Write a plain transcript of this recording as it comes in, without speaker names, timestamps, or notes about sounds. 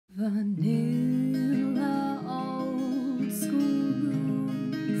Vanilla old school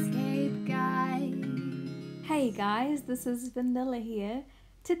RuneScape guide. Hey guys, this is Vanilla here.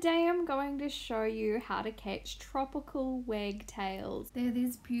 Today I'm going to show you how to catch tropical wagtails. They're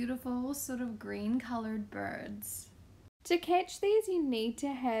these beautiful sort of green colored birds. To catch these you need to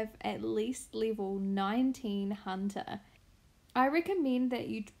have at least level 19 hunter. I recommend that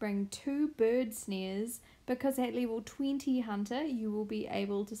you bring 2 bird snares because at level 20 hunter you will be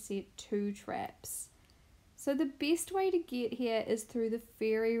able to set 2 traps. So the best way to get here is through the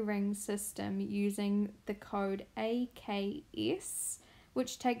fairy ring system using the code AKS,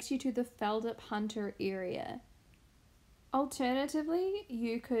 which takes you to the Feldup Hunter area. Alternatively,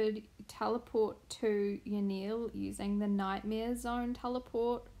 you could teleport to Yanil using the Nightmare Zone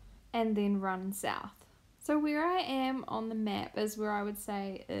teleport and then run south. So where I am on the map is where I would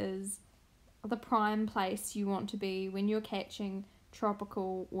say is the prime place you want to be when you're catching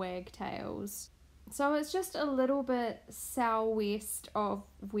tropical wagtails. So it's just a little bit southwest of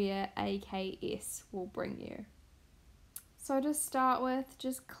where AKS will bring you. So to start with,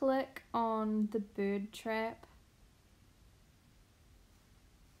 just click on the bird trap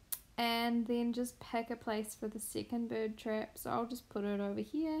and then just pick a place for the second bird trap. So I'll just put it over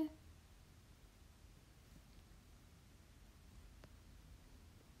here.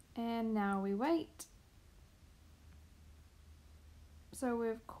 And now we wait. So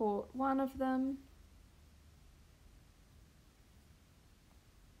we've caught one of them.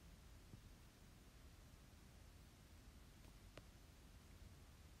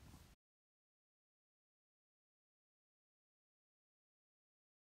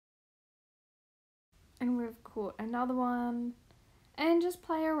 And we've caught another one. And just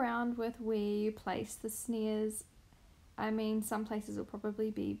play around with where you place the snares. I mean, some places will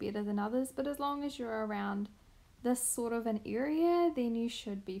probably be better than others, but as long as you're around this sort of an area, then you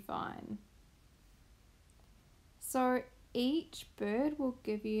should be fine. So each bird will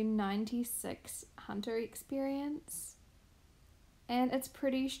give you 96 hunter experience. And it's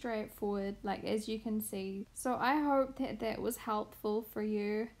pretty straightforward, like as you can see. So I hope that that was helpful for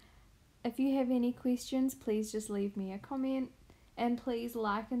you. If you have any questions, please just leave me a comment. And please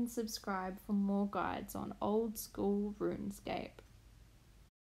like and subscribe for more guides on old school RuneScape.